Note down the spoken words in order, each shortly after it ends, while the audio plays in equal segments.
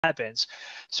happens.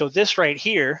 So this right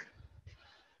here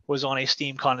was on a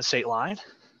steam condensate line,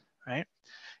 right?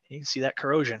 You can see that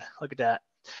corrosion. Look at that.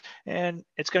 And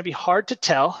it's going to be hard to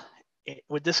tell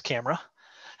with this camera,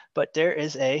 but there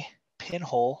is a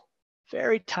pinhole,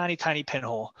 very tiny, tiny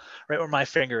pinhole right where my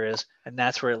finger is, and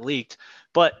that's where it leaked.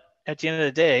 But at the end of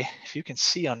the day, if you can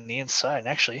see on the inside, and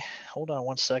actually, hold on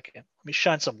one second. Let me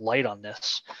shine some light on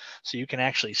this so you can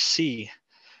actually see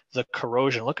the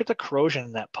corrosion. Look at the corrosion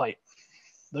in that pipe.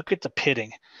 Look at the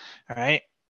pitting, all right?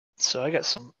 So I got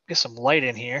some light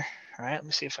in here, all right? Let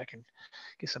me see if I can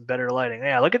get some better lighting.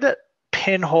 Yeah, look at that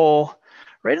pinhole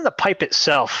right in the pipe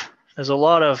itself. There's a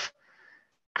lot of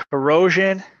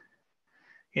corrosion,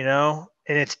 you know,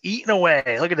 and it's eating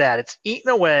away. Look at that. It's eating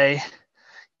away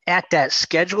at that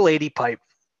Schedule 80 pipe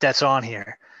that's on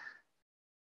here.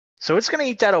 So it's going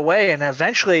to eat that away, and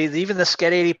eventually even the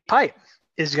Sched 80 pipe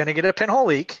is going to get a pinhole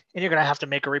leak, and you're going to have to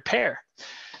make a repair.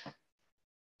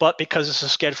 But because it's a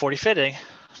Sched 40 fitting,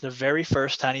 the very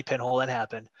first tiny pinhole that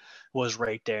happened was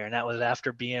right there. And that was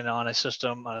after being on a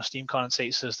system, on a steam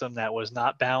condensate system that was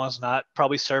not balanced, not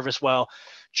probably serviced well,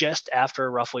 just after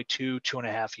roughly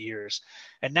 2.5 years.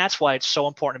 And that's why it's so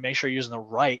important to make sure you're using the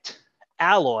right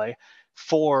alloy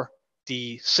for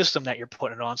the system that you're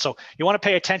putting it on. So you want to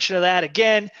pay attention to that.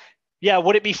 Again, yeah,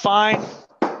 would it be fine?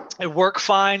 It worked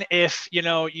fine if, you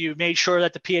know, you made sure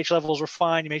that the pH levels were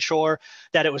fine, you made sure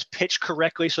that it was pitched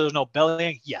correctly so there's no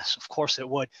bellying. Yes, of course it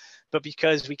would. But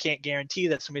because we can't guarantee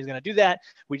that somebody's going to do that,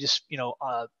 we just, you know,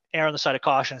 err on the side of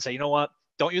caution and say, you know what,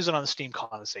 don't use it on the steam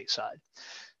condensate side.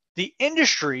 The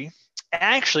industry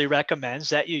actually recommends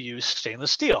that you use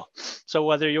stainless steel. So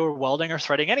whether you're welding or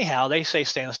threading anyhow, they say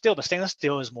stainless steel, but stainless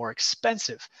steel is more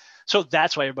expensive. So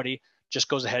that's why everybody just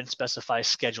goes ahead and specifies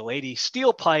Schedule 80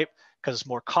 steel pipe, because it's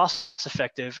more cost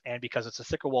effective, and because it's a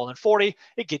thicker wall than 40,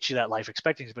 it gets you that life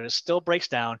expectancy, but it still breaks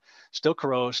down, still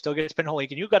corrodes, still gets pinhole leak,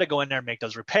 and you've got to go in there and make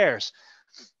those repairs.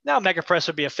 Now, MegaPress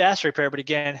would be a fast repair, but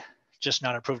again, just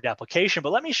not an approved application.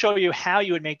 But let me show you how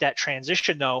you would make that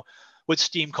transition though with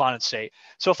steam condensate.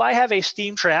 So if I have a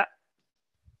steam trap,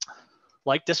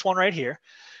 like this one right here,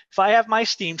 if I have my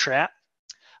steam trap,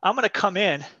 I'm going to come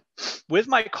in with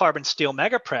my carbon steel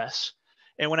MegaPress.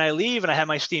 And when I leave and I have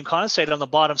my steam condensate on the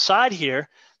bottom side here,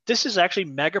 this is actually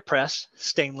MegaPress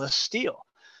stainless steel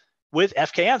with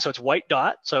FKM. So it's white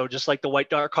dot. So just like the white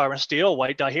dot carbon steel,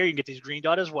 white dot here, you can get these green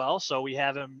dot as well. So we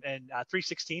have them in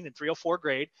 316 and 304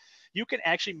 grade. You can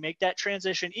actually make that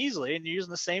transition easily, and you're using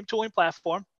the same tooling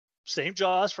platform, same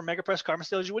jaws for MegaPress carbon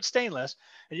steel as you would stainless,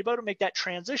 and you're able to make that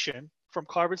transition from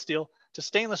carbon steel to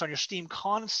stainless on your steam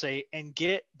condensate and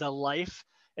get the life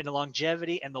and the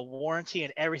longevity and the warranty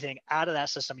and everything out of that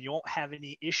system. You won't have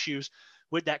any issues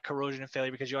with that corrosion and failure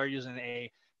because you are using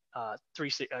a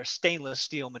stainless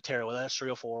steel material, whether that's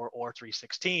 304 or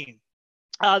 316.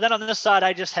 Then on this side,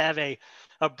 I just have a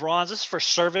bronze. This is for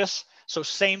service. So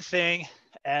same thing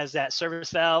as that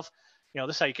service valve. You know,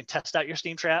 this is how you can test out your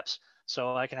steam traps.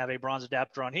 So I can have a bronze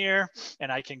adapter on here,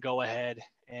 and I can go ahead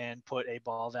and put a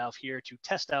ball valve here to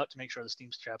test out to make sure the steam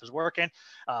trap is working.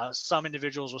 Some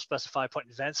individuals will specify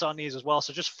putting vents on these as well.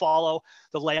 So just follow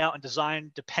the layout and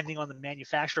design depending on the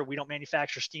manufacturer. We don't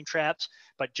manufacture steam traps,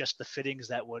 but just the fittings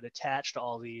that would attach to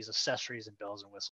all these accessories and bells and whistles.